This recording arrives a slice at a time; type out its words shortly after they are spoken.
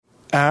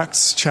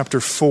Acts chapter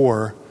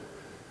 4,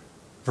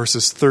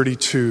 verses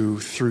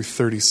 32 through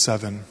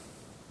 37.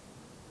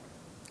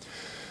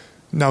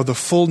 Now the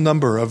full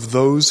number of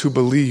those who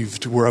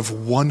believed were of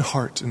one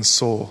heart and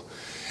soul,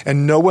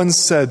 and no one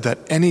said that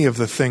any of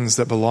the things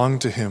that belonged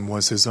to him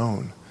was his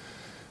own,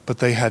 but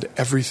they had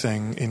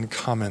everything in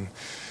common.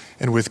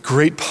 And with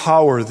great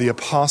power the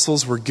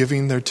apostles were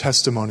giving their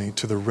testimony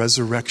to the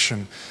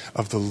resurrection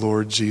of the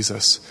Lord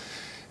Jesus,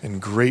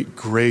 and great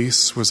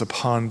grace was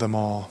upon them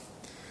all.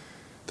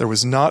 There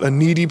was not a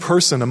needy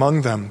person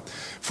among them,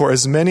 for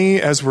as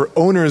many as were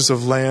owners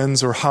of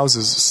lands or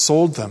houses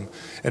sold them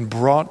and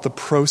brought the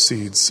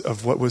proceeds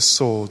of what was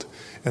sold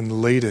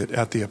and laid it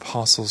at the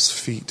apostles'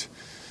 feet,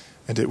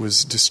 and it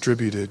was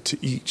distributed to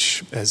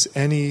each as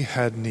any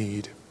had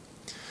need.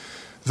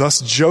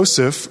 Thus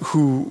Joseph,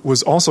 who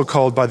was also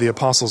called by the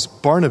apostles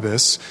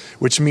Barnabas,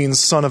 which means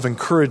son of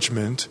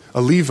encouragement,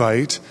 a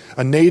Levite,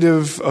 a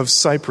native of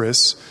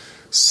Cyprus,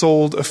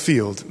 sold a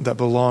field that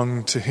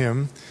belonged to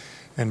him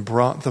and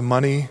brought the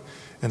money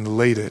and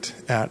laid it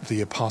at the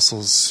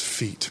apostles'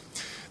 feet.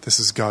 This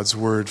is God's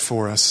word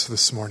for us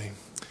this morning.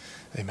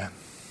 Amen.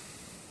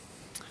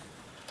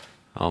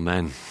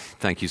 Amen.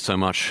 Thank you so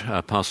much,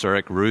 Pastor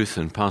Eric, Ruth,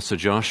 and Pastor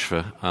Josh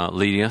for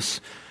leading us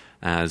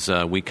as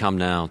we come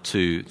now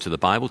to the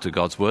Bible, to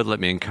God's word. Let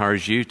me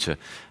encourage you to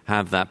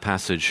have that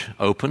passage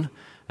open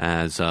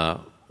as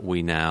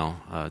we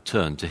now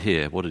turn to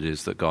hear what it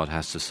is that God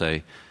has to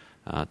say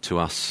to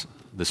us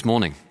this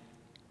morning.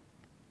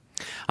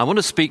 I want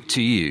to speak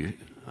to you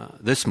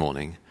this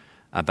morning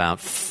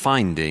about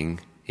finding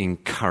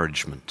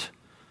encouragement.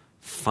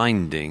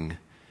 Finding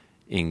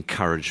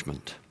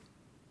encouragement.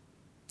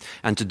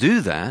 And to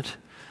do that,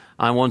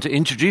 I want to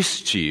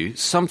introduce to you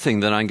something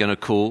that I'm going to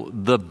call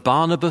the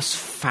Barnabas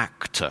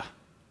factor.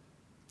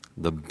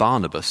 The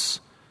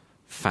Barnabas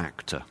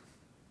factor.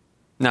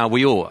 Now,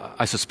 we all,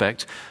 I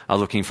suspect, are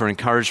looking for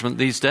encouragement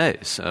these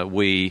days.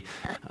 We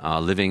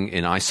are living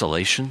in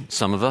isolation,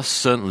 some of us,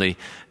 certainly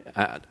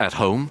at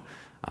home.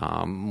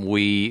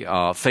 We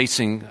are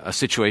facing a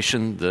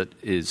situation that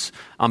is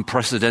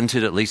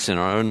unprecedented, at least in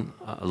our own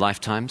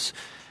lifetimes.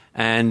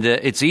 And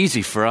it's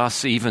easy for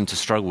us even to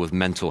struggle with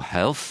mental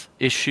health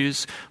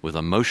issues, with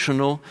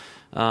emotional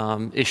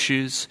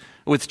issues,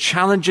 with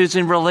challenges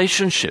in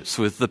relationships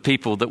with the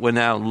people that we're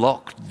now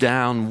locked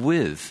down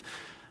with.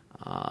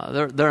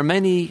 There are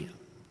many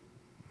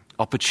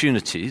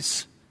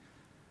opportunities,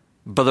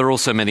 but there are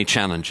also many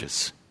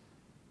challenges.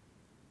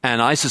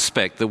 And I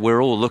suspect that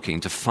we're all looking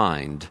to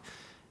find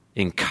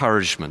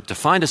encouragement, to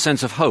find a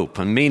sense of hope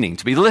and meaning,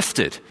 to be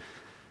lifted.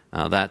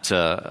 That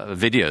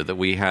video that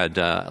we had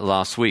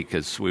last week,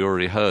 as we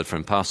already heard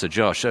from Pastor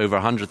Josh, over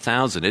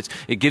 100,000,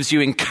 it gives you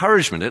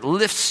encouragement, it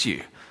lifts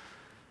you.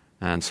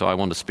 And so I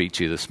want to speak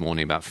to you this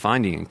morning about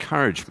finding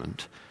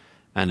encouragement.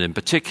 And in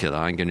particular,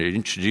 I'm going to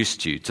introduce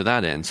to you, to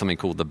that end, something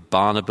called the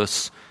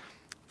Barnabas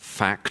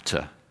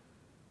factor.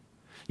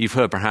 You've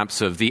heard perhaps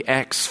of the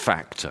X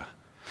factor.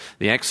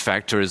 The X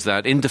factor is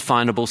that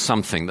indefinable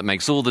something that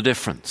makes all the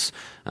difference.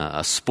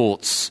 A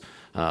sports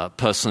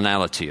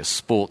personality, a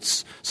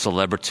sports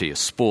celebrity, a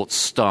sports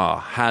star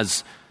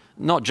has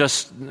not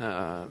just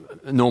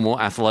normal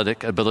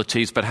athletic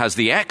abilities, but has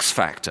the X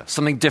factor,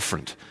 something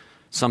different,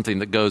 something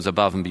that goes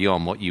above and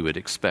beyond what you would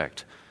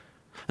expect.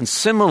 And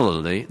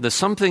similarly, there's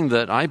something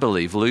that I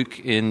believe Luke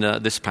in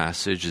this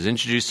passage is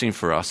introducing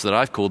for us that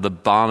I've called the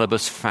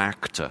Barnabas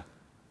factor.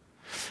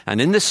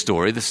 And in this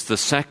story, this is the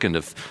second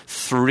of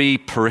three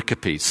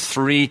pericopes,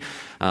 three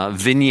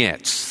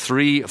vignettes,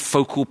 three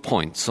focal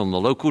points on the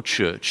local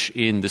church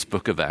in this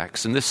book of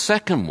Acts. And this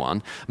second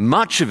one,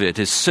 much of it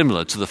is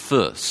similar to the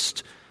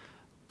first.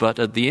 But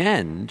at the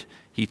end,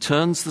 he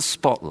turns the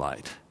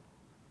spotlight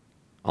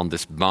on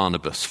this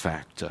Barnabas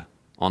factor,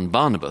 on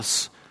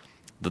Barnabas,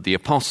 that the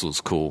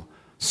apostles call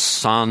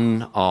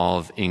son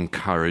of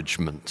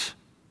encouragement.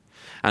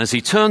 And as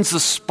he turns the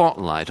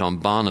spotlight on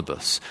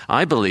Barnabas,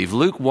 I believe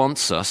Luke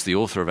wants us, the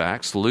author of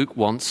Acts, Luke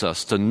wants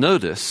us to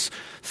notice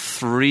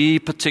three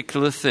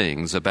particular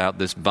things about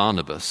this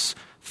Barnabas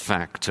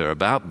factor,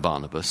 about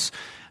Barnabas,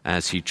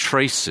 as he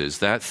traces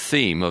that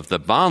theme of the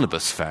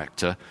Barnabas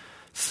factor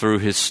through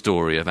his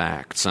story of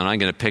Acts. And I'm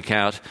going to pick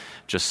out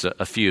just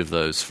a few of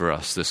those for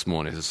us this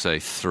morning, to say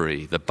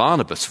three. The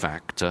Barnabas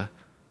factor,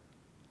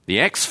 the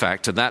X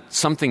factor, that's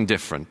something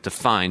different, to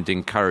find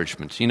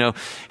encouragement. You know,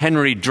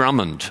 Henry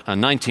Drummond, a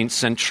 19th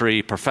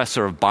century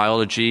professor of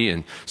biology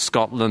in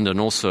Scotland and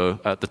also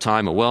at the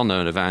time a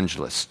well-known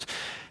evangelist.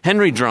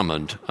 Henry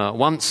Drummond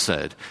once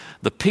said,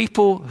 "The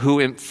people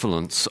who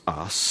influence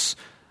us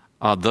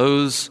are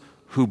those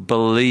who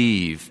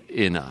believe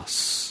in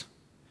us."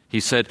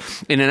 He said,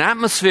 "In an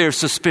atmosphere of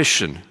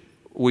suspicion,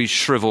 we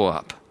shrivel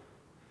up.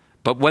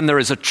 But when there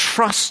is a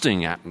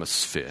trusting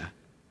atmosphere,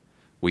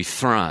 we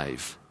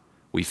thrive.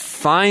 We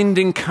find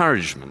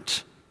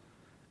encouragement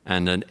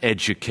and an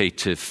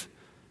educative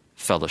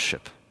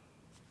fellowship."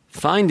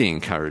 Finding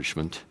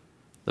encouragement,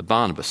 the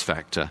Barnabas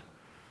factor,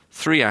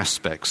 three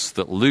aspects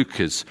that Luke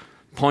is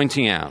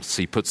pointing out as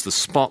he puts the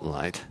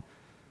spotlight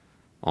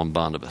on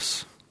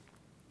Barnabas.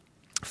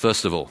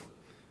 First of all,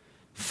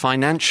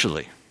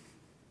 financially.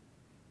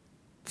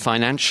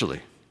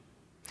 Financially.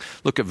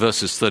 Look at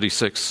verses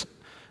 36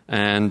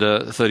 and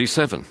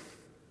 37.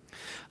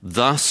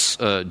 Thus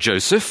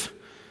Joseph,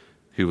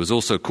 who was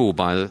also called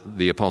by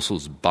the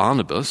apostles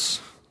Barnabas,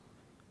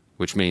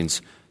 which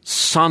means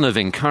son of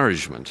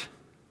encouragement,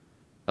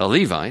 a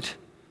Levite,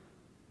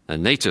 a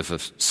native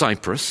of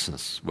Cyprus,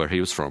 that's where he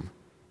was from,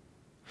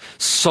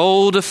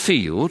 sold a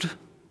field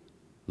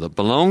that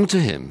belonged to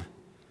him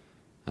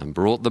and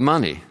brought the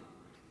money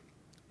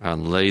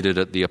and laid it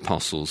at the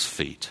apostles'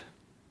 feet.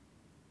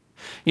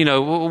 You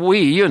know,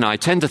 you and I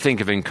tend to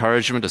think of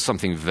encouragement as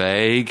something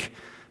vague,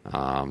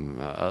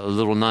 a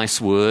little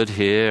nice word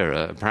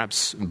here,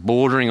 perhaps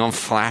bordering on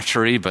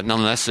flattery, but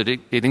nonetheless it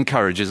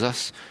encourages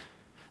us.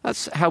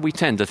 That's how we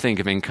tend to think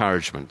of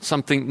encouragement,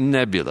 something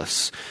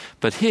nebulous.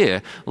 But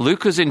here,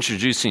 Luke is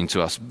introducing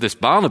to us this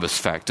Barnabas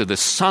factor,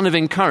 this son of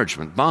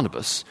encouragement,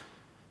 Barnabas.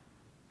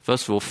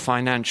 First of all,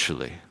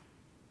 financially.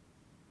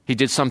 He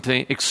did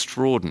something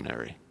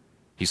extraordinary.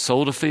 He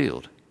sold a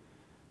field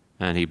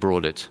and he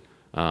brought it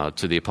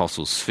to the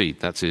apostles' feet.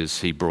 That is,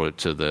 he brought it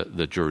to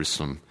the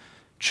Jerusalem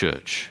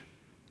church.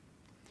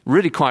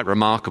 Really quite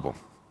remarkable.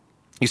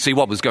 You see,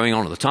 what was going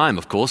on at the time,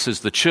 of course,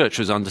 is the church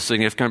was under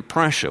significant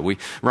pressure.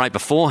 Right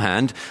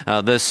beforehand,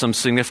 there's some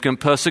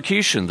significant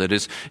persecution that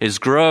is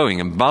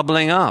growing and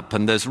bubbling up,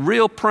 and there's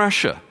real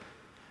pressure.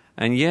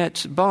 And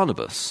yet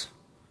Barnabas,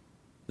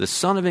 the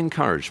son of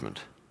encouragement,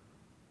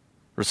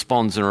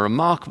 responds in a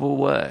remarkable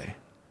way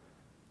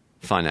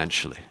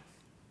financially.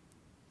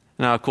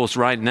 Now, of course,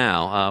 right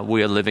now,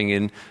 we are living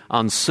in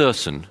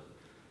uncertain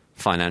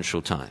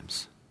financial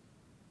times.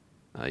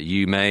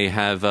 You may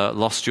have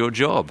lost your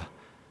job.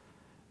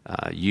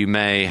 You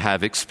may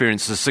have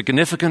experienced a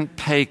significant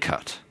pay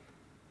cut.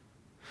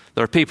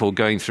 There are people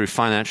going through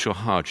financial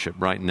hardship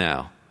right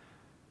now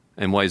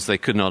in ways they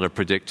could not have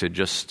predicted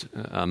just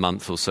a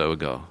month or so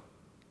ago.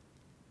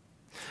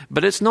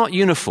 But it's not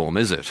uniform,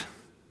 is it?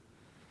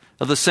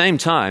 At the same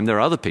time, there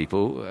are other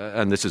people,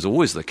 and this is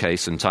always the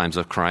case in times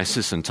of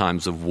crisis, in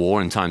times of war,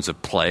 in times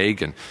of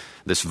plague, and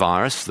this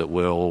virus that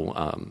we're all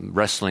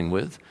wrestling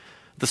with.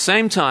 At the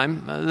same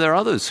time, there are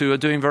others who are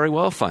doing very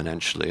well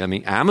financially. I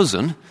mean,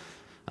 Amazon,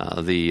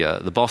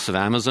 the boss of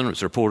Amazon,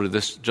 it's reported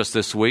just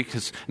this week,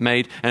 has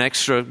made an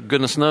extra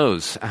goodness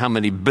knows how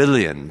many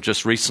billion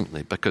just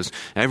recently because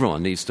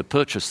everyone needs to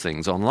purchase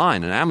things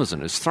online, and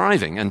Amazon is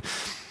thriving. And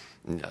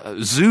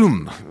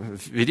Zoom,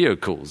 video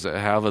calls,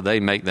 however they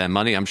make their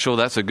money, I'm sure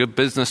that's a good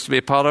business to be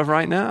a part of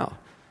right now.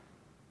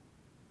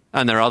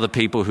 And there are other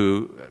people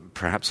who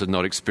perhaps have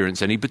not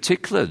experienced any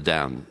particular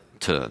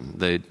downturn.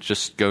 They're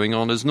just going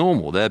on as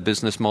normal. Their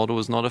business model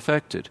is not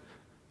affected.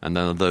 And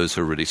then there are those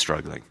who are really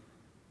struggling.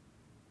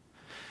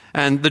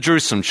 And the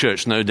Jerusalem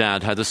church, no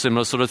doubt, had a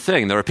similar sort of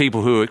thing. There are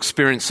people who are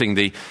experiencing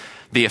the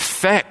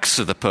effects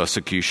of the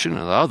persecution,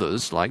 and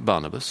others, like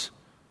Barnabas,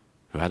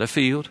 who had a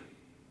field.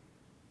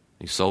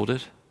 He sold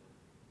it.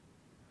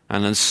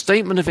 And in a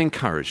statement of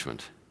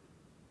encouragement,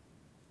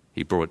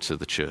 he brought it to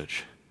the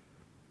church.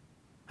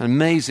 An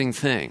amazing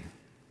thing.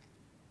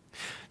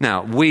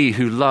 Now, we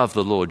who love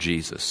the Lord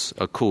Jesus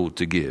are called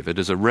to give. It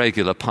is a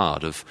regular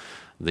part of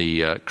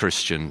the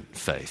Christian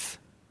faith.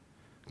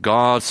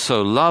 God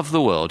so loved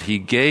the world, he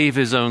gave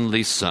his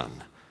only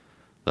Son,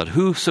 that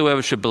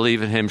whosoever should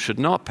believe in him should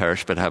not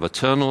perish but have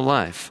eternal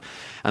life.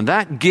 And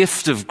that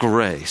gift of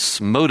grace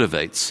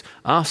motivates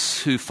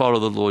us who follow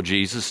the Lord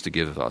Jesus to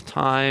give of our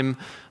time,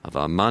 of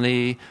our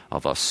money,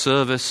 of our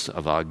service,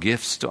 of our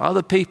gifts to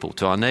other people,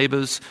 to our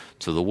neighbors,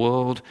 to the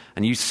world.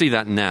 And you see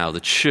that now. The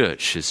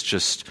church is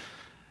just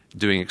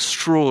doing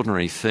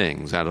extraordinary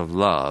things out of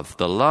love.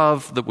 The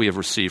love that we have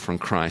received from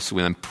Christ,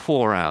 we then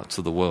pour out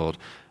to the world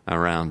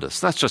around us.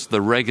 That's just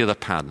the regular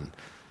pattern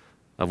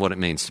of what it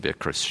means to be a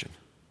Christian.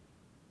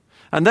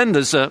 And then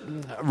there's a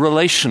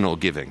relational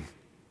giving.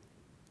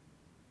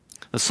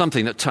 There's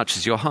something that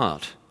touches your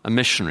heart, a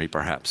missionary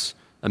perhaps,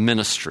 a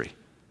ministry.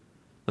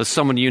 There's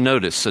someone you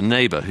notice, a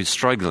neighbor who's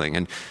struggling,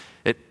 and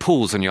it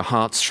pulls on your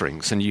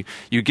heartstrings, and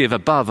you give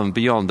above and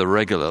beyond the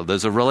regular.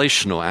 There's a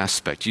relational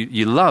aspect.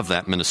 You love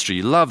that ministry,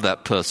 you love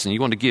that person, you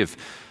want to give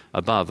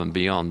above and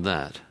beyond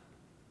that.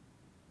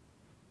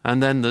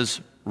 And then there's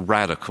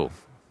radical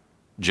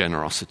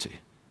generosity.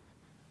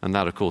 And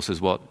that, of course, is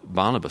what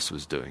Barnabas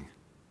was doing.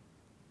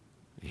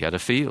 He had a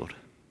field.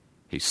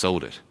 He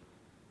sold it.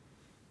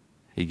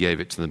 He gave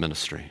it to the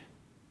ministry.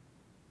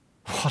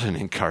 What an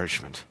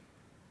encouragement.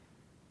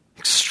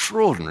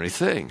 Extraordinary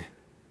thing.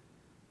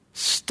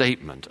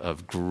 Statement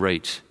of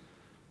great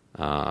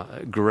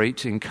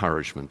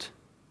encouragement.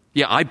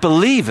 Yeah, I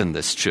believe in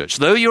this church.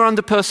 Though you're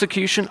under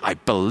persecution, I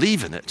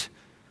believe in it.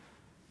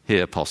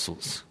 Here,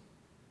 apostles,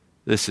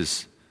 this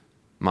is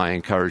my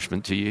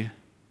encouragement to you.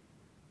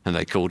 And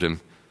they called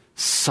him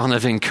Son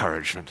of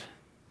Encouragement.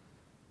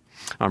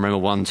 I remember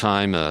one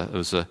time there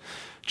was a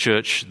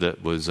church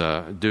that was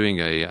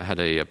had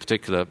a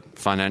particular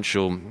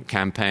financial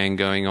campaign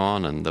going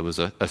on, and there was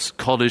a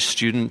college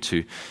student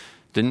who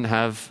didn't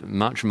have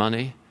much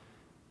money,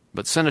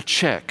 but sent a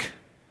check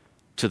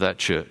to that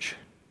church.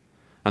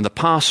 And the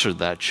pastor of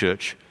that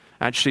church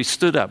actually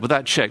stood up with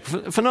that check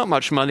for not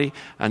much money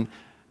and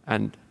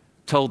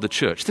told the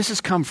church, this has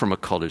come from a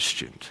college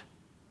student.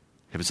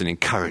 It was an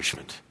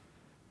encouragement.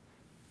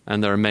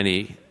 And there are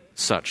many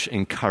such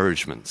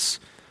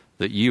encouragements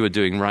that you are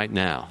doing right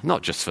now,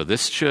 not just for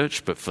this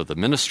church, but for the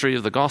ministry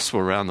of the gospel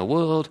around the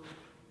world.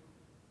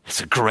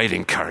 It's a great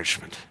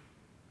encouragement.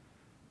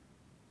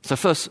 So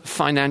first,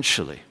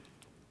 financially,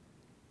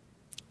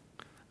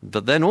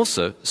 but then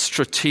also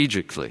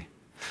strategically.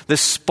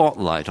 This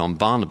spotlight on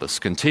Barnabas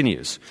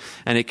continues,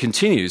 and it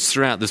continues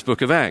throughout this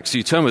book of Acts.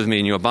 You turn with me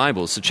in your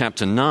Bibles to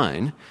chapter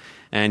 9,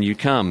 and you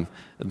come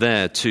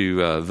there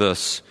to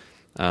verse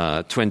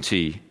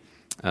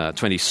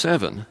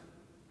 27.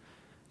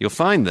 You'll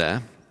find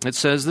there, it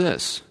says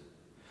this,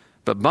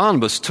 but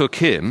Barnabas took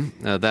him,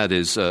 that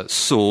is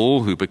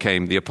Saul, who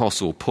became the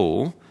apostle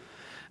Paul,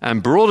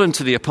 and brought him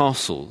to the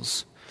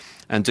apostles,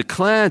 and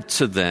declared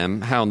to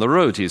them how on the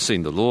road he had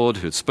seen the Lord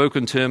who had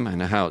spoken to him,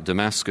 and how at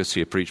Damascus he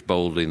had preached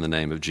boldly in the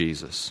name of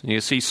Jesus. You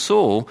see,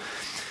 Saul,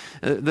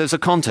 there's a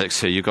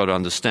context here you've got to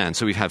understand.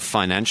 So we have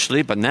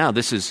financially, but now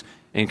this is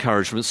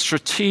encouragement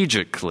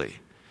strategically.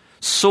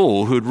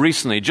 Saul, who had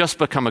recently just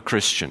become a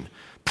Christian,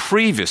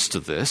 previous to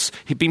this,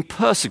 he'd been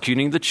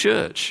persecuting the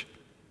church.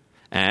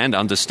 And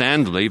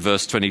understandably,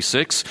 verse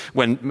 26,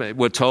 when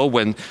we're told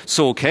when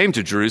Saul came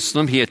to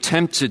Jerusalem, he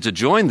attempted to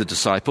join the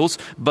disciples,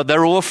 but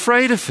they're all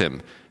afraid of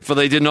him, for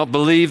they did not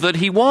believe that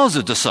he was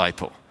a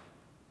disciple.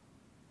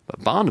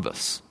 But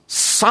Barnabas,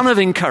 son of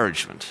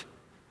encouragement,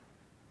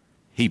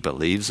 he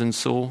believes in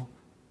Saul,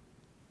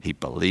 he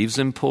believes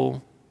in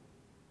Paul,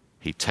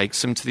 he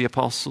takes him to the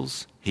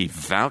apostles, he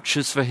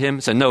vouches for him,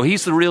 says, no,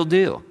 he's the real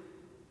deal.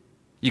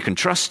 You can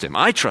trust him.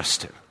 I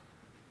trust him.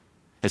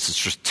 It's a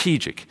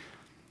strategic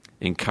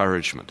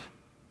encouragement.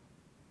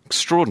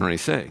 Extraordinary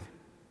thing.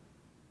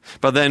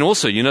 But then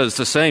also, you notice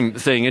the same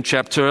thing in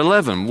chapter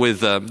 11 with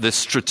this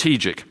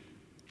strategic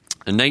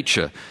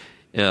nature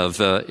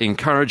of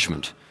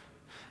encouragement.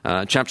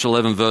 Chapter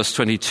 11, verse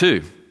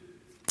 22.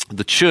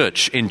 The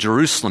church in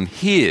Jerusalem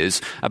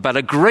hears about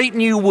a great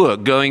new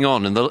work going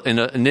on in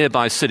a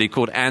nearby city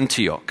called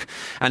Antioch.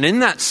 And in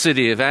that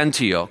city of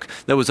Antioch,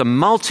 there was a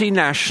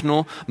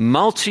multinational,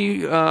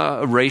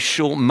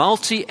 multi-racial,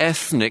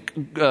 multi-ethnic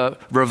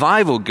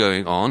revival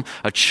going on,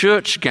 a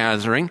church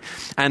gathering,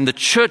 and the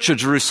church of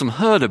Jerusalem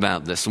heard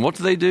about this. And what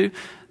do?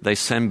 They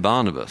send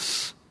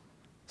Barnabas,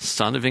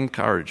 son of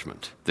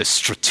encouragement, this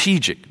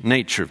strategic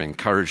nature of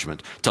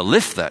encouragement, to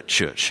lift that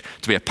church,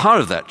 to be a part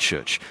of that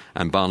church.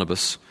 And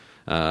Barnabas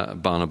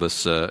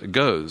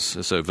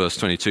goes. So verse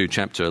 22,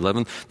 chapter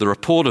 11, the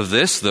report of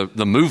this,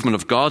 the movement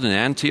of God in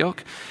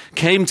Antioch,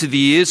 came to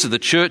the ears of the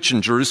church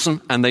in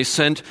Jerusalem, and they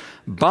sent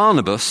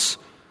Barnabas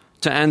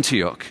to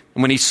Antioch.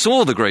 And when he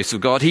saw the grace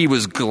of God, he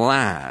was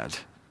glad.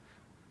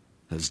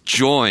 There's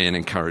joy and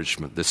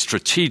encouragement, this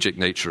strategic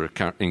nature of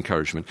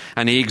encouragement.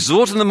 And he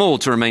exhorted them all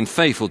to remain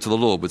faithful to the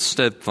Lord with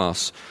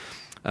steadfast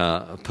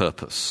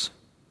purpose.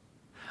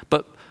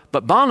 But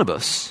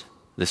Barnabas,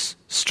 this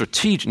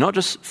strategic, not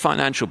just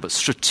financial, but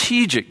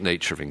strategic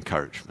nature of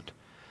encouragement,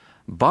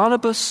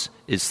 Barnabas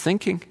is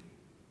thinking,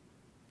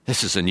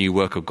 this is a new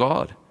work of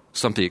God.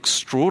 Something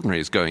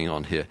extraordinary is going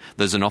on here.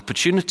 There's an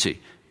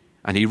opportunity.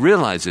 And he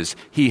realizes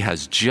he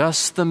has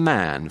just the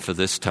man for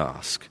this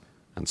task.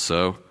 And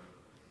so,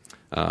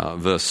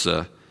 verse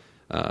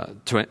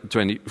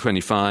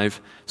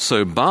 25,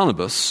 so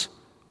Barnabas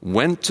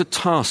went to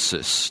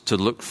Tarsus to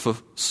look for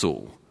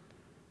Saul.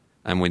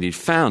 And when he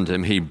found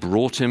him, he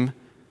brought him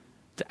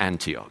to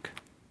Antioch.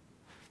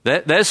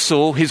 There's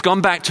Saul. He's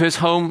gone back to his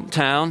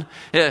hometown.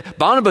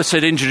 Barnabas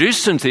had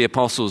introduced him to the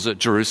apostles at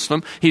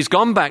Jerusalem. He's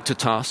gone back to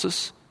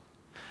Tarsus.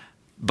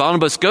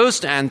 Barnabas goes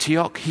to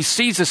Antioch. He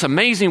sees this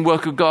amazing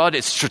work of God.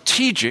 It's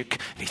strategic.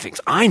 And he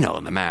thinks, I know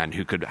the man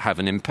who could have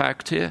an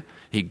impact here.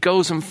 He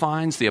goes and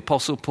finds the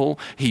apostle Paul.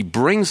 He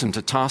brings him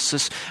to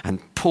Tarsus, and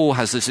Paul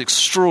has this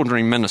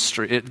extraordinary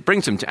ministry. It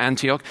brings him to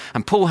Antioch,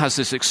 and Paul has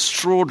this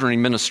extraordinary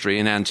ministry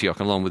in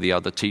Antioch along with the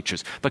other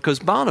teachers, because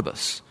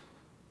Barnabas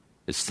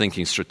is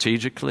thinking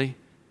strategically,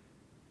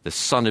 this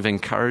son of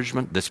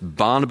encouragement, this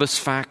Barnabas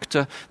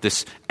factor,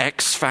 this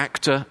X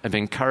factor of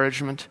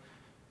encouragement.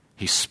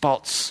 He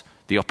spots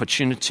the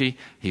opportunity.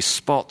 He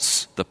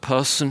spots the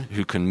person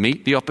who can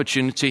meet the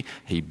opportunity.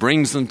 He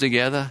brings them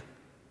together.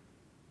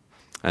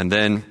 And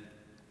then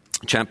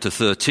chapter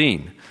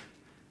 13,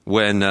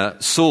 when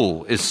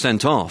Saul is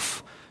sent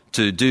off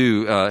to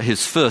do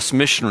his first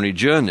missionary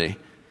journey,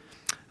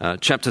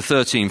 chapter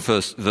 13,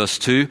 verse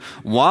 2,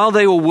 while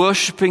they were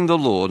worshiping the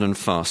Lord and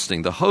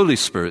fasting, the Holy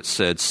Spirit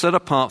said, set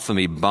apart for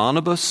me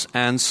Barnabas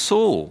and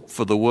Saul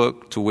for the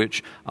work to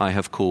which I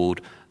have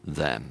called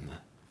them.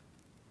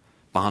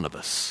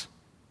 Barnabas,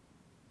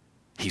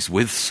 he's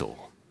with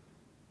Saul.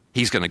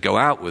 He's going to go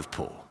out with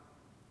Paul.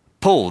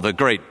 Paul, the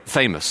great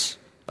famous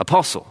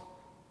apostle,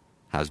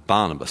 has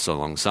Barnabas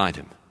alongside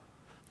him.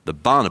 The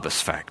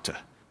Barnabas factor,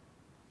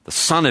 the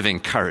son of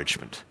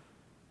encouragement.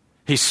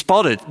 He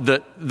spotted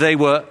that they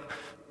were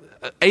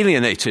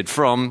alienated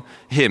from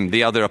him,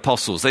 the other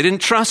apostles. They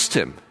didn't trust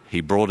him.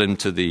 He brought him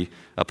to the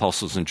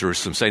apostles in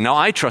Jerusalem, saying, "No,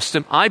 I trust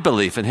him. I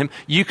believe in him.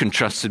 You can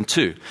trust him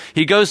too."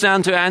 He goes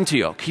down to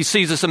Antioch. He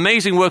sees this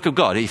amazing work of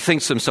God. He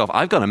thinks to himself,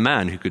 "I've got a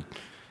man who could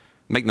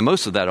make the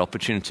most of that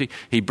opportunity."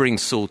 He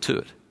brings Saul to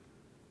it.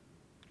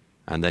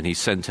 And then he's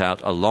sent out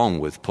along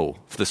with Paul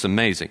for this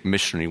amazing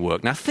missionary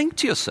work. Now think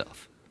to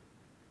yourself,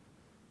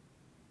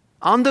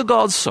 under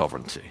God's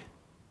sovereignty,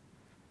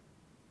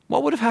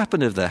 what would have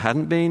happened if there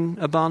hadn't been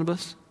a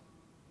Barnabas?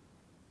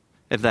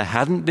 If there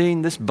hadn't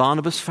been this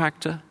Barnabas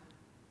factor?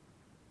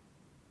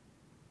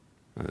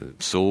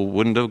 Saul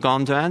wouldn't have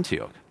gone to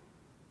Antioch.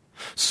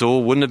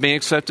 Saul wouldn't have been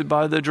accepted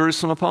by the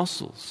Jerusalem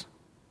apostles.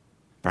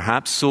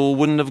 Perhaps Saul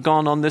wouldn't have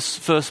gone on this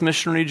first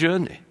missionary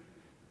journey.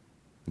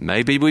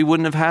 Maybe we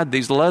wouldn't have had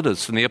these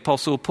letters from the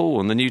Apostle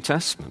Paul in the New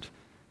Testament.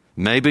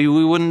 Maybe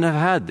we wouldn't have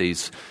had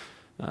these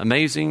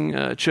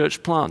amazing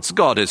church plants.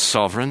 God is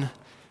sovereign,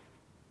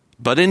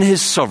 but in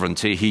his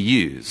sovereignty he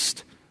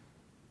used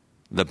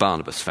the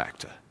Barnabas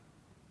factor,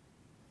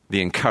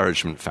 the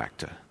encouragement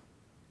factor.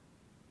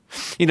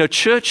 You know,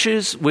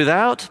 churches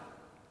without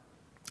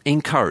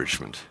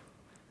encouragement,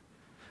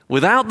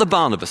 without the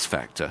Barnabas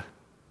factor,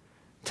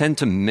 tend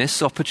to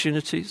miss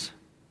opportunities.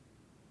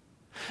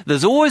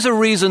 There's always a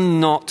reason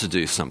not to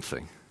do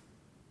something.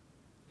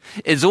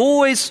 It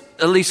always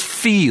at least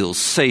feels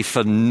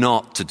safer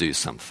not to do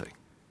something.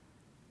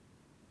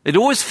 It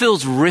always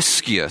feels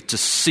riskier to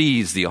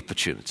seize the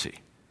opportunity.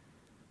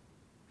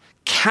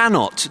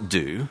 Cannot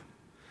do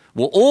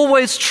will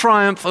always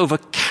triumph over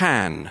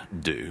can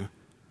do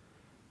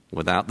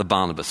without the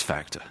Barnabas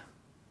factor.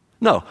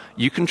 No,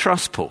 you can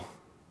trust Paul.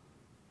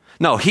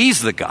 No,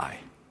 he's the guy.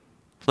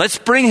 Let's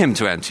bring him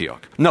to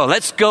Antioch. No,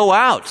 let's go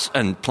out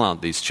and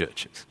plant these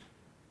churches.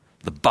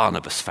 The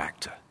Barnabas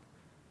factor.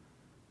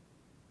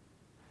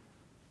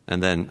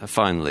 And then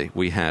finally,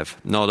 we have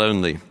not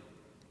only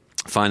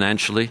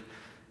financially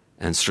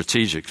and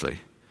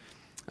strategically,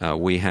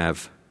 we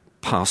have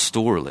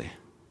pastorally.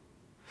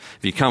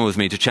 If you come with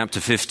me to chapter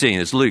 15,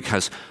 as Luke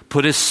has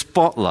put his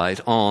spotlight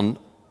on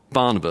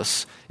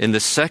Barnabas in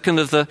the second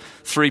of the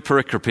three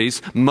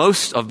pericopes,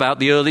 most about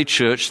the early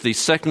church, the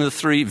second of the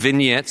three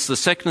vignettes, the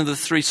second of the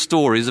three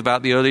stories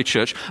about the early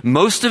church.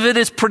 Most of it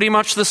is pretty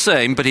much the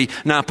same, but he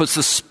now puts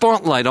the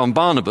spotlight on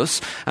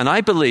Barnabas. And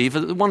I believe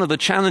that one of the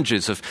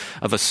challenges of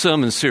a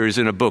sermon series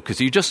in a book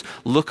is you just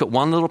look at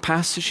one little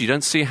passage, you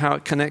don't see how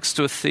it connects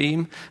to a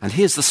theme, and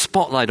here's the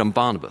spotlight on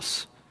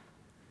Barnabas.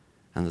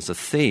 And there's a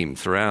theme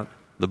throughout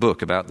the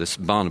book about this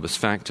Barnabas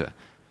factor.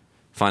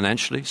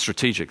 Financially,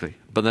 strategically,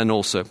 but then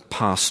also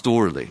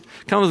pastorally.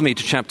 Come with me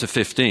to chapter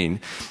 15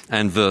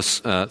 and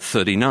verse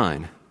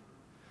 39.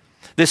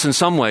 This, in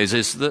some ways,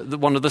 is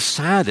one of the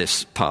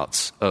saddest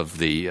parts of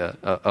the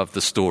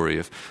story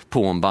of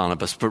Paul and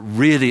Barnabas, but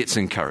really it's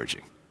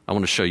encouraging. I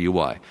want to show you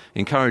why.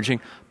 Encouraging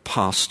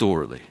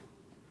pastorally.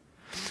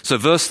 So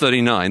verse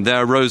 39,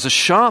 there arose a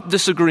sharp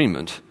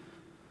disagreement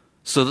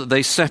so that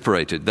they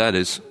separated, that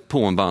is,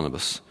 Paul and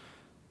Barnabas,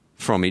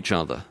 from each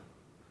other.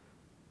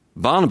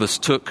 Barnabas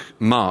took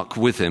Mark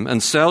with him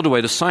and sailed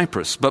away to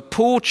Cyprus, but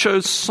Paul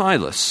chose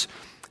Silas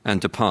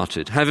and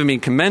departed, having been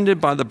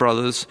commended by the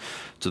brothers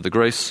to the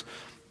grace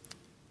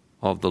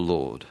of the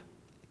Lord.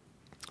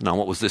 Now,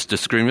 what was this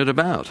disagreement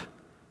about?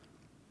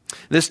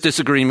 This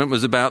disagreement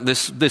was about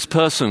this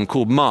person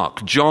called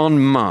Mark, John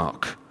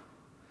Mark.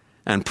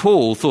 And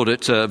Paul thought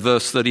it,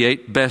 verse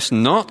 38, best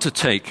not to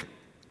take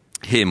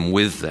him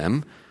with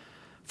them,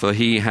 for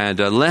he had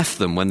left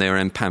them when they were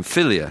in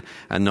Pamphylia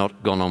and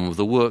not gone on with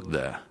the work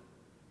there.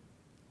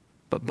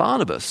 But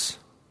Barnabas,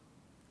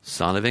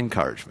 son of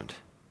encouragement,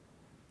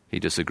 he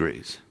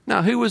disagrees.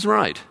 Now, who was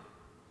right?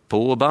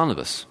 Paul or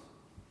Barnabas?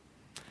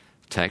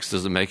 Text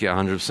doesn't make it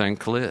 100%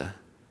 clear.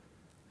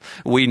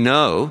 We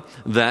know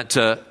that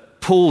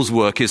Paul's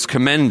work is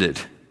commended.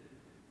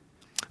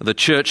 The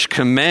church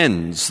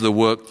commends the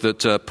work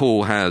that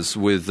Paul has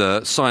with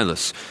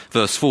Silas.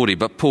 Verse 40,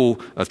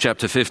 of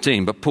chapter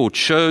 15, but Paul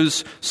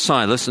chose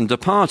Silas and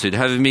departed,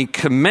 having been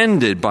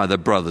commended by the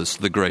brothers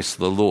to the grace of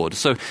the Lord.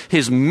 So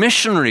his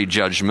missionary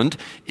judgment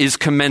is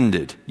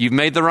commended. You've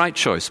made the right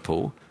choice,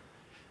 Paul.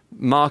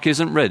 Mark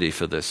isn't ready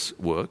for this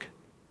work.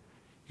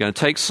 You're going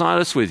to take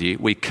Silas with you.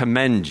 We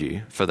commend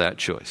you for that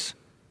choice.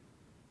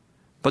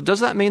 But does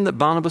that mean that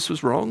Barnabas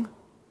was wrong?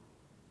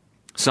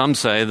 Some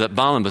say that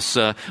Barnabas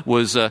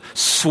was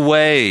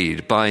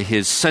swayed by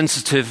his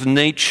sensitive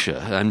nature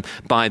and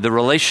by the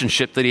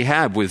relationship that he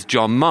had with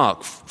John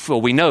Mark. For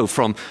we know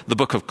from the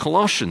book of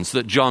Colossians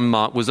that John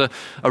Mark was a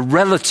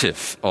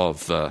relative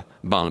of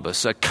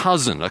Barnabas, a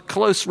cousin, a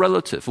close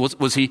relative.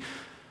 Was he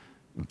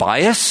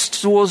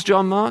biased towards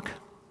John Mark?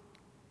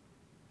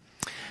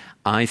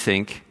 I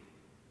think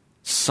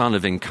son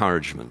of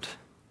encouragement.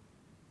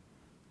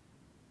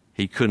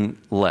 He couldn't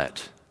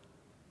let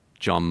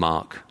John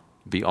Mark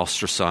be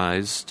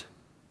ostracized,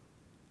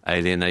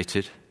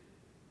 alienated,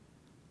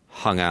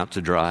 hung out to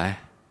dry.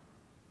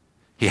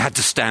 He had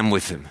to stand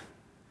with him.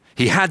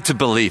 He had to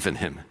believe in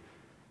him.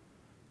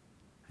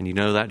 And you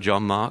know that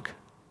John Mark?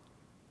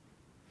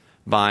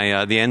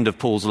 By the end of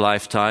Paul's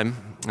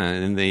lifetime,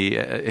 in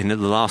the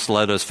last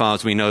letter, as far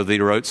as we know, that he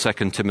wrote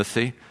 2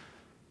 Timothy.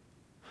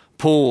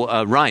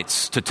 Paul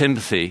writes to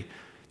Timothy,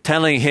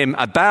 telling him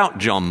about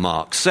John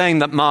Mark, saying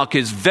that Mark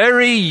is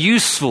very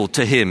useful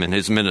to him in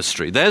his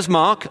ministry. There's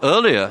Mark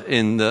earlier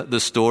in the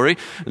story.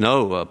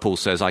 No, Paul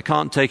says, I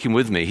can't take him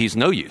with me. He's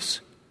no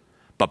use.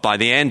 But by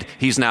the end,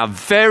 he's now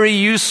very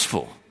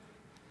useful.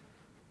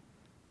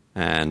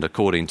 And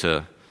according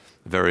to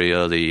very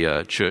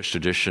early church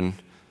tradition,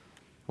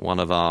 one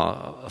of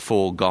our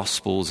 4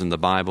 Gospels in the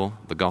Bible,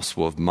 the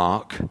Gospel of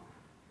Mark,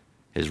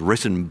 is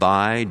written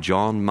by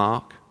John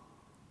Mark.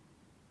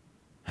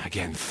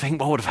 Again,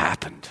 think what would have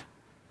happened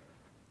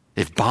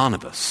if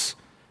Barnabas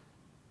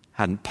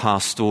hadn't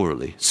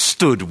pastorally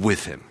stood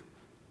with him.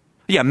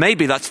 Yeah,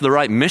 maybe that's the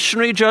right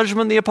missionary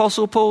judgment, the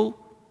Apostle Paul,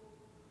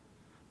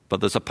 but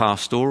there's a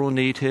pastoral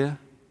need here.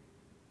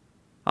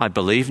 I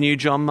believe in you,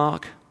 John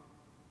Mark.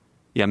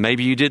 Yeah,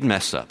 maybe you did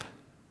mess up.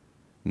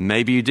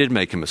 Maybe you did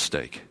make a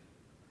mistake.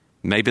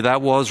 Maybe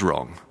that was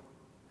wrong.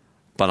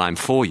 But I'm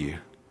for you.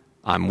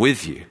 I'm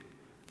with you.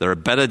 There are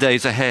better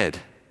days ahead.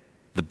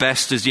 The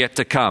best is yet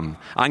to come.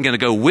 I'm going to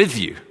go with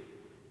you,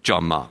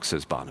 John Mark,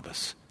 says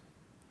Barnabas.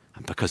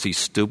 And because he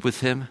stood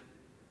with him,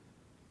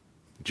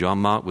 John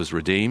Mark was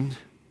redeemed,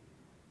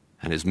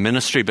 and his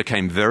ministry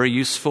became very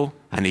useful,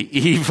 and he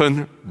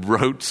even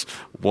wrote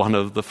one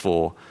of the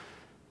 4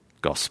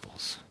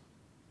 Gospels.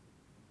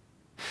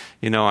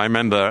 You know, I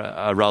remember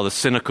a rather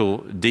cynical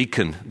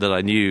deacon that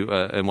I knew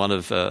in one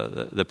of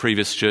the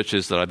previous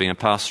churches that I'd been a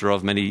pastor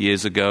of many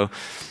years ago,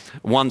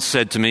 once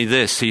said to me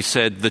this. He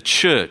said, the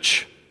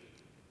church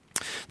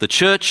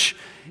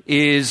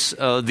is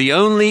the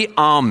only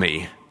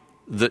army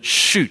that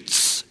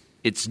shoots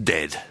its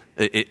dead.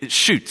 It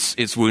shoots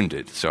its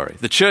wounded, sorry.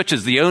 The church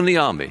is the only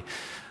army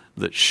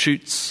that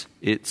shoots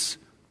its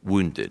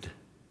wounded.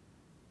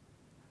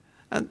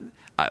 And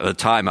at the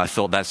time, I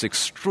thought that's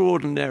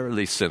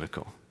extraordinarily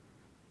cynical.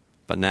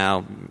 But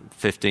now,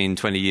 15,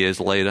 20 years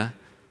later,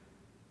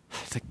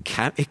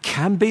 it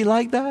can be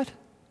like that.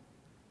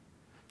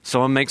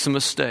 Someone makes a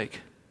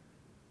mistake.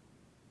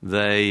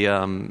 They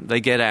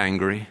get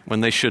angry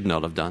when they should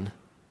not have done.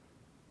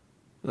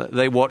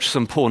 They watch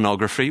some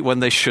pornography when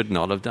they should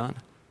not have done.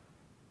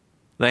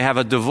 They have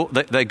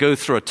they go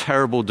through a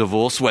terrible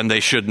divorce when they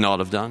should not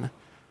have done.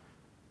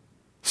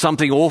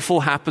 Something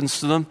awful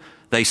happens to them.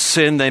 They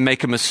sin, they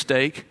make a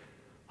mistake.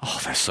 Oh,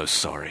 they're so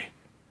sorry.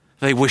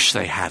 They wish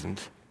they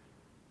hadn't.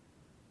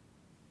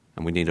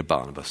 And we need a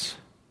Barnabas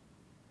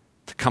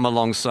to come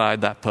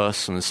alongside that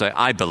person and say,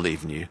 I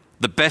believe in you.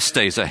 The best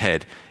days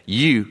ahead.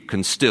 You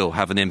can still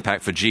have an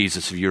impact for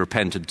Jesus if you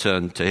repent and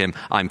turn to him.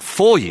 I'm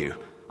for you.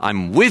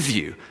 I'm with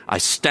you. I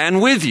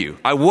stand with you.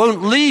 I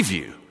won't leave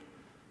you.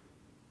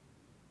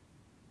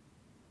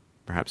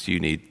 Perhaps you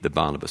need the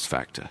Barnabas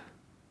factor.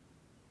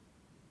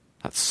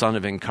 That son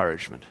of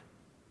encouragement.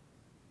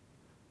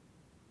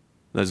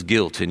 There's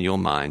guilt in your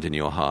mind, in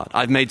your heart.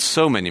 I've made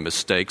so many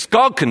mistakes.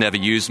 God can never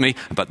use me,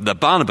 but the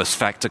Barnabas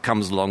factor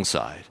comes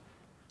alongside.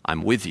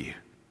 I'm with you.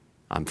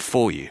 I'm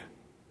for you.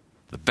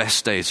 The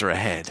best days are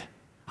ahead.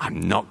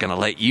 I'm not going to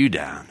let you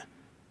down.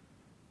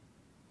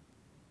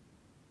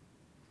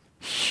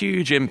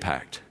 Huge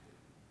impact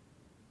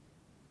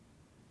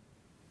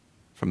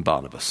from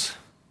Barnabas.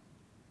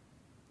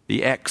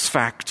 The X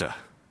factor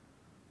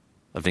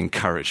of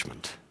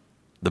encouragement.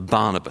 The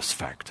Barnabas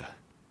factor.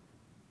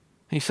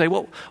 And you say,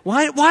 well,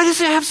 why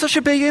does it have such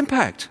a big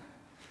impact?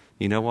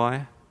 You know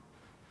why?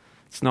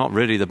 It's not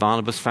really the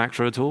Barnabas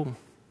factor at all.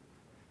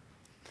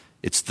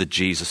 It's the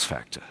Jesus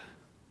factor.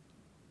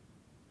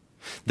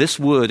 This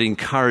word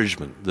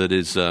encouragement that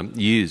is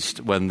used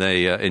when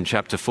they, in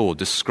chapter 4,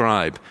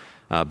 describe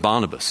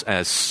Barnabas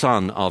as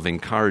son of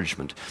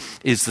encouragement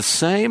is the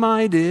same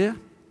idea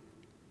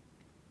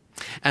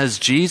as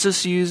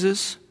Jesus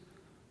uses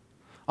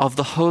of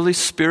the Holy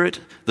Spirit,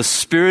 the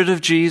Spirit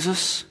of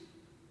Jesus,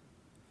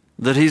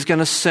 that he's going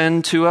to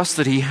send to us,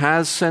 that he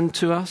has sent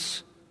to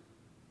us.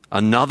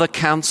 Another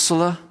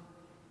counselor,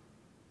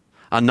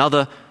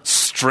 another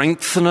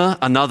strengthener,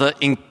 another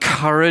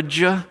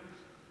encourager.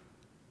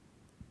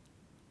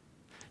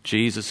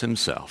 Jesus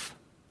himself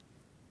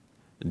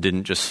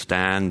didn't just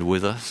stand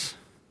with us,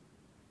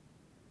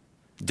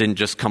 didn't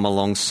just come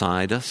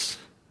alongside us.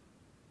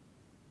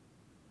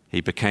 He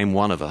became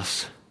one of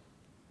us.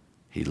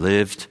 He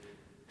lived,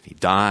 he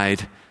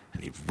died,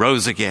 and he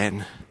rose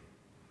again.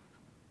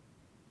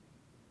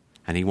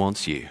 And he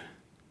wants you.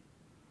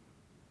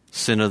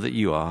 Sinner that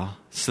you are,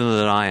 sinner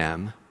that I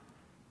am,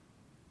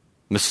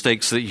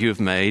 mistakes that you have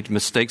made,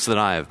 mistakes that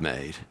I have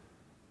made.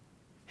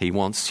 He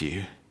wants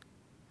you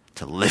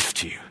to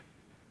lift you,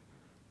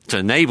 to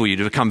enable you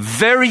to become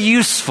very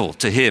useful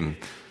to him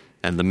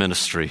and the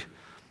ministry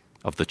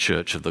of the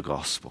church of the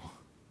gospel.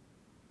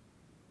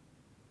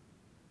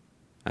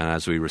 And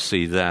as we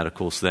receive that, of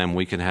course, then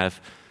we can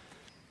have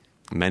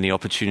many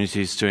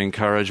opportunities to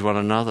encourage one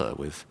another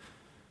with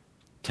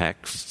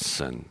texts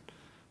and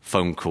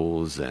phone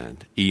calls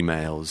and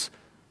emails.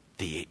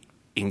 The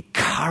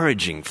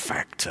encouraging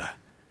factor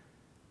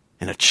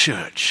in a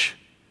church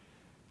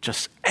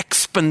just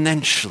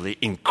exponentially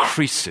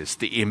increases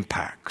the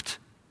impact.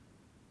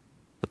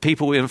 The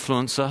people who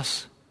influence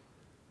us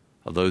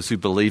are those who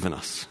believe in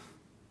us.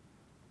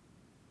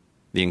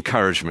 The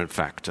encouragement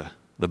factor,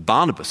 the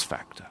Barnabas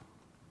factor.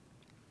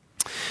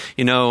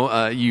 You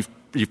know, you've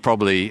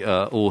probably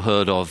all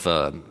heard of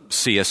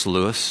C.S.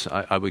 Lewis,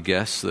 I would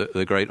guess,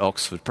 the great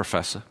Oxford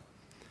professor.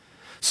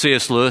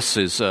 C.S. Lewis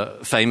is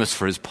famous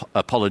for his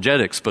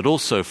apologetics, but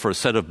also for a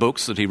set of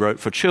books that he wrote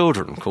for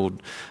children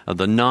called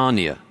the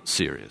Narnia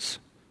series.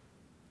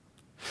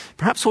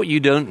 Perhaps what you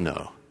don't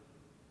know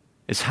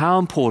is how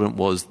important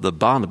was the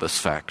Barnabas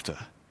factor,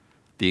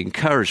 the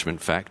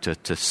encouragement factor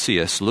to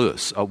C.S.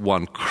 Lewis at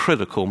one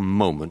critical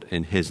moment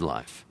in his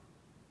life.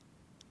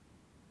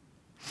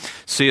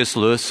 C.S.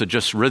 Lewis had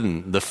just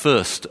written the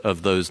first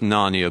of those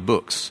Narnia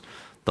books,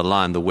 The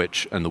Lion, the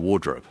Witch, and the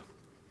Wardrobe.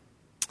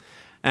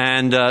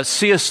 And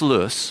C.S.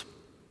 Lewis,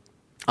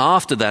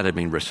 after that had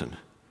been written,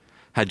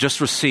 had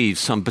just received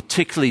some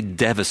particularly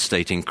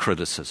devastating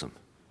criticism.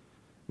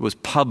 It was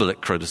public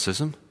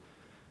criticism.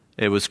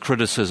 It was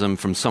criticism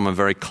from someone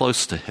very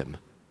close to him,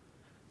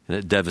 and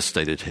it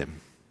devastated him.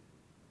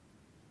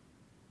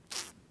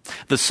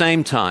 At the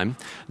same time,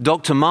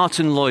 Dr.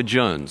 Martin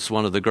Lloyd-Jones,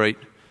 one of the great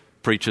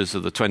preachers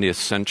of the 20th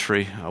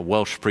century, a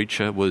Welsh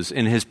preacher, was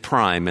in his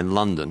prime in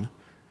London,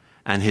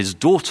 and his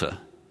daughter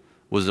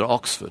was at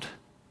Oxford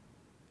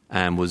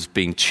and was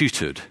being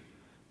tutored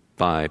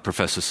by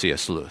Professor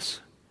C.S.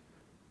 Lewis.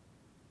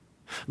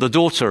 The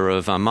daughter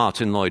of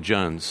Martin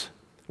Lloyd-Jones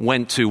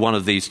went to one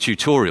of these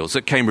tutorials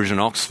at Cambridge and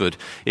Oxford.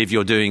 If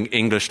you're doing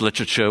English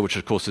literature, which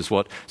of course is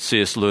what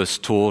C.S. Lewis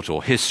taught,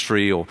 or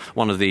history, or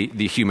one of the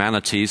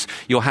humanities,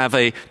 you'll have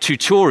a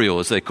tutorial,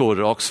 as they call it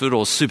at Oxford,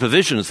 or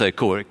supervision, as they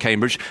call it at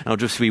Cambridge, and it'll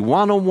just be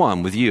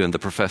one-on-one with you and the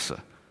professor.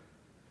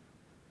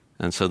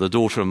 And so the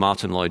daughter of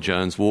Martin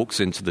Lloyd-Jones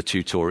walks into the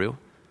tutorial,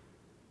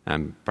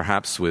 and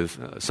perhaps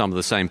with some of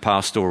the same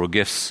pastoral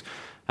gifts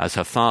as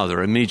her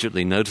father,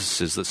 immediately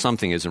notices that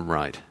something isn't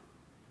right.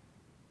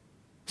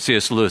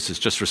 C.S. Lewis has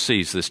just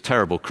received this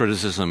terrible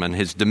criticism, and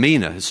his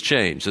demeanor has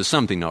changed. There's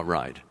something not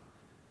right.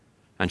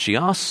 And she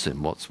asks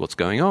him, what's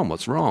going on?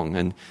 What's wrong?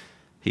 And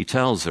he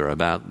tells her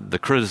about the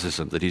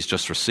criticism that he's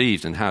just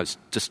received and how it's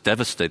just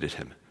devastated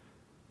him.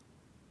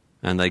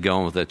 And they go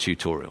on with their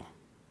tutorial.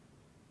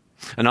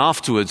 And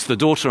afterwards, the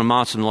daughter of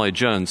Martin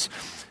Lloyd-Jones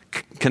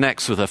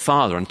connects with her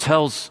father and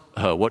tells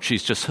her what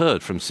she's just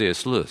heard from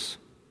C.S. Lewis.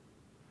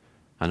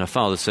 And her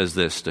father says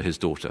this to his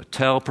daughter: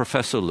 "Tell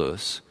Professor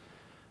Lewis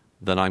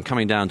that I'm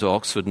coming down to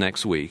Oxford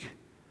next week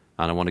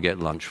and I want to get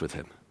lunch with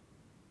him."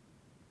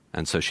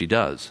 And so she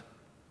does.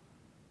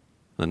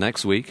 The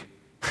next week,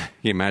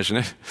 you imagine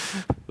it,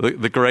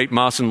 the great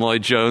Martin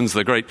Lloyd-Jones,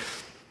 the great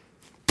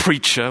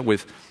preacher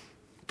with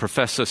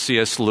Professor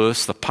C.S.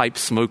 Lewis, the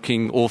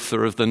pipe-smoking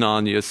author of the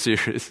Narnia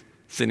series,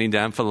 sitting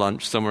down for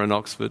lunch somewhere in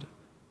Oxford.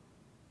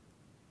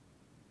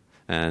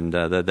 And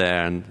they're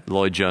there, and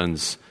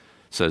Lloyd-Jones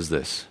says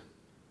this: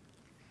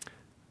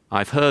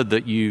 "I've heard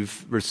that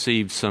you've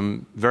received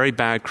some very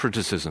bad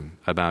criticism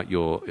about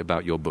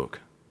your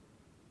book."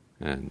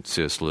 And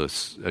C.S.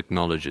 Lewis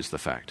acknowledges the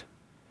fact.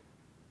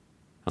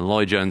 And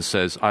Lloyd-Jones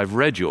says, "I've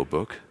read your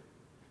book.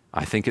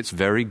 I think it's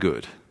very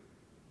good.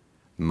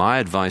 My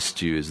advice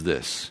to you is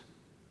this: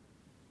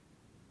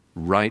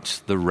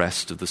 write the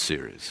rest of the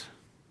series."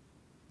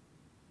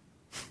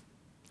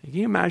 Can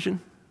you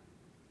imagine?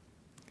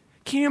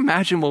 Can you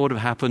imagine what would have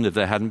happened if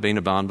there hadn't been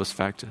a Barnabas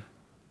factor?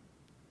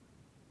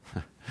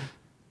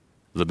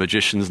 The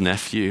Magician's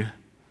Nephew,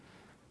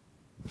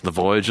 The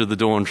Voyage of the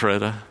Dawn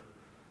Treader,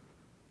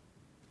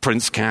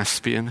 Prince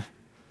Caspian,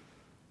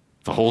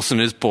 The Horse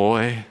and His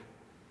Boy,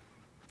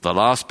 The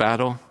Last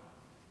Battle,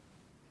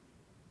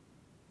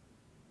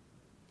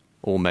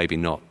 or maybe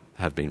not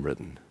have been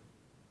written.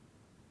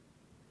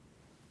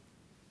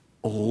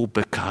 All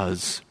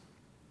because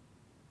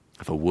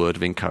of a word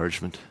of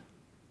encouragement,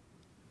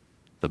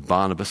 the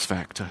Barnabas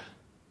factor,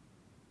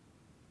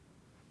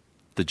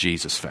 the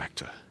Jesus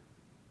factor.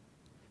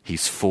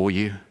 He's for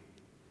you.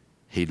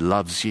 He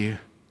loves you.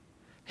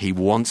 He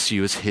wants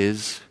you as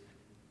his.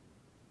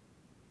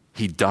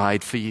 He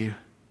died for you.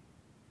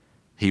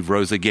 He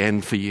rose again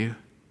for you.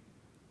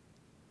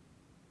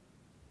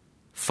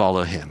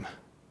 Follow him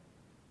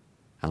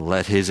and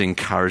let his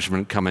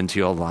encouragement come into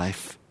your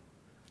life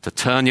to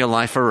turn your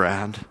life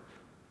around,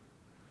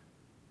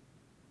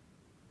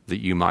 that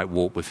you might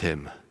walk with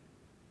him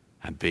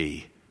and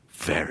be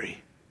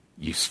very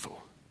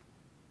useful.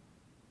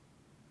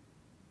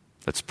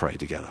 Let's pray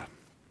together.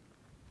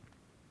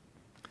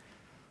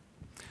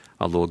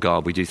 Our Lord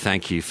God, we do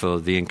thank you for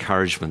the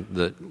encouragement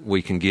that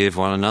we can give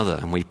one another,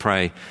 and we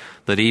pray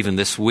that even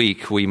this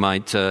week we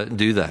might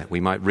do that.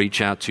 We might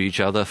reach out to each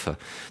other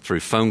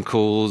through phone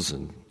calls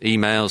and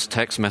emails,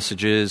 text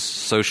messages,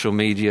 social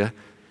media.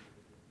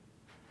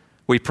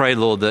 We pray,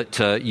 Lord,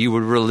 that you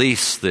would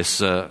release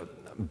this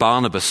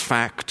Barnabas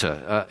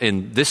factor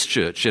in this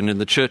church and in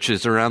the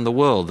churches around the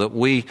world, that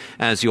we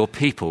as your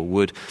people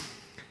would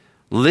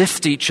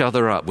lift each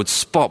other up, would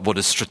spot what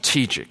is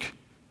strategic,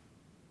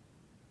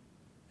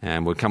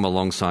 and would come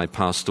alongside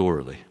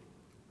pastorally.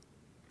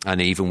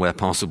 And even where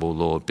possible,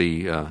 Lord,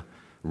 be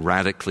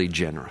radically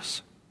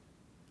generous.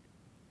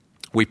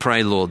 We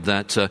pray, Lord,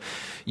 that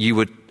you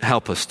would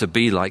help us to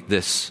be like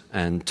this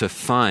and to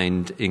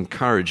find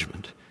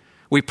encouragement.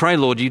 We pray,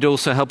 Lord, you'd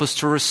also help us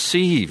to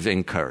receive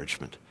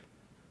encouragement.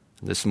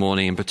 This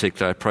morning in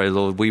particular, I pray,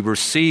 Lord, we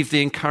receive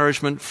the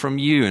encouragement from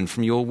you and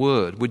from your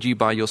word. Would you,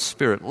 by your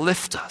Spirit,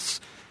 lift us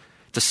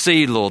to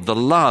see, Lord, the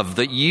love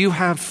that you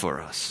have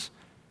for us.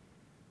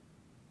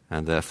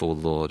 And therefore,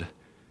 Lord,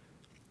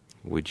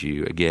 would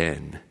you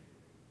again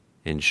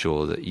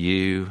ensure that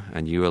you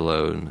and you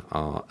alone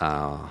are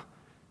our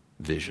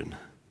vision.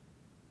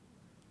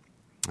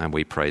 And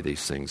we pray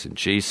these things in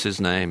Jesus'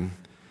 name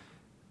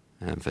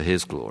and for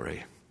his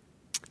glory.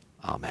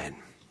 Amen.